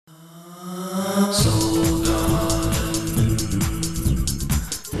Soul Garden.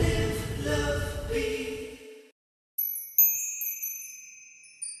 Live, love, be.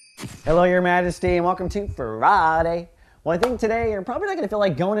 Hello, Your Majesty, and welcome to Friday. Well, I think today you're probably not going to feel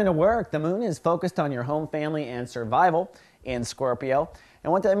like going into work. The moon is focused on your home, family, and survival in Scorpio.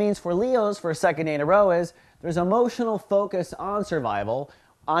 And what that means for Leos for a second day in a row is there's emotional focus on survival,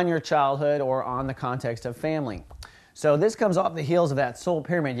 on your childhood, or on the context of family. So this comes off the heels of that soul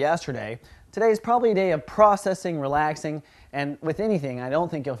pyramid yesterday. Today is probably a day of processing, relaxing, and with anything, I don't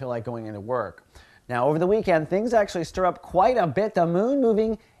think you'll feel like going into work. Now, over the weekend, things actually stir up quite a bit. The moon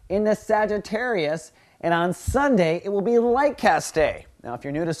moving into Sagittarius, and on Sunday, it will be Lightcast Day. Now, if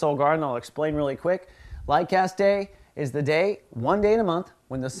you're new to Soul Garden, I'll explain really quick. Lightcast Day is the day, one day in a month,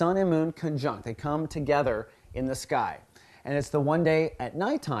 when the sun and moon conjunct. They come together in the sky. And it's the one day at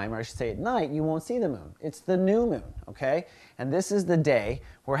nighttime, or I should say at night, you won't see the moon. It's the new moon, okay? And this is the day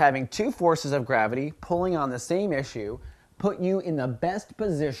where having two forces of gravity pulling on the same issue put you in the best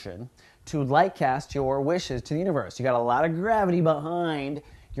position to lightcast your wishes to the universe. You got a lot of gravity behind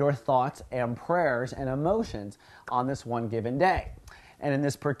your thoughts and prayers and emotions on this one given day. And in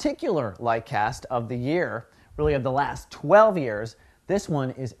this particular lightcast of the year, really of the last 12 years, this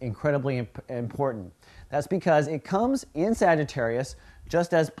one is incredibly important. That's because it comes in Sagittarius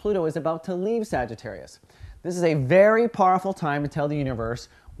just as Pluto is about to leave Sagittarius. This is a very powerful time to tell the universe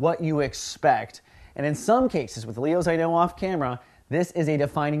what you expect. And in some cases, with Leos I know off camera, this is a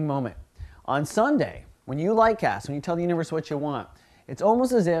defining moment. On Sunday, when you lightcast, when you tell the universe what you want, it's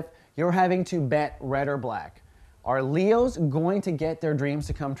almost as if you're having to bet red or black. Are Leos going to get their dreams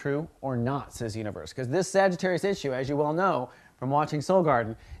to come true or not, says the universe? Because this Sagittarius issue, as you well know from watching Soul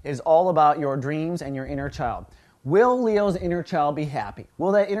Garden, is all about your dreams and your inner child. Will Leo's inner child be happy?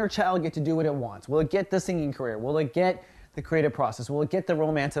 Will that inner child get to do what it wants? Will it get the singing career? Will it get the creative process? Will it get the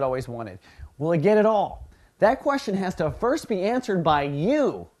romance it always wanted? Will it get it all? That question has to first be answered by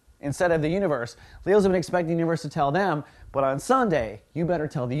you instead of the universe. Leos have been expecting the universe to tell them, but on Sunday, you better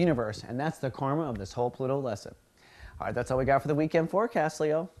tell the universe, and that's the karma of this whole Pluto lesson. All right, that's all we got for the weekend forecast,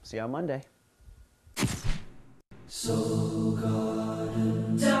 Leo. See you on Monday. Soul Garden.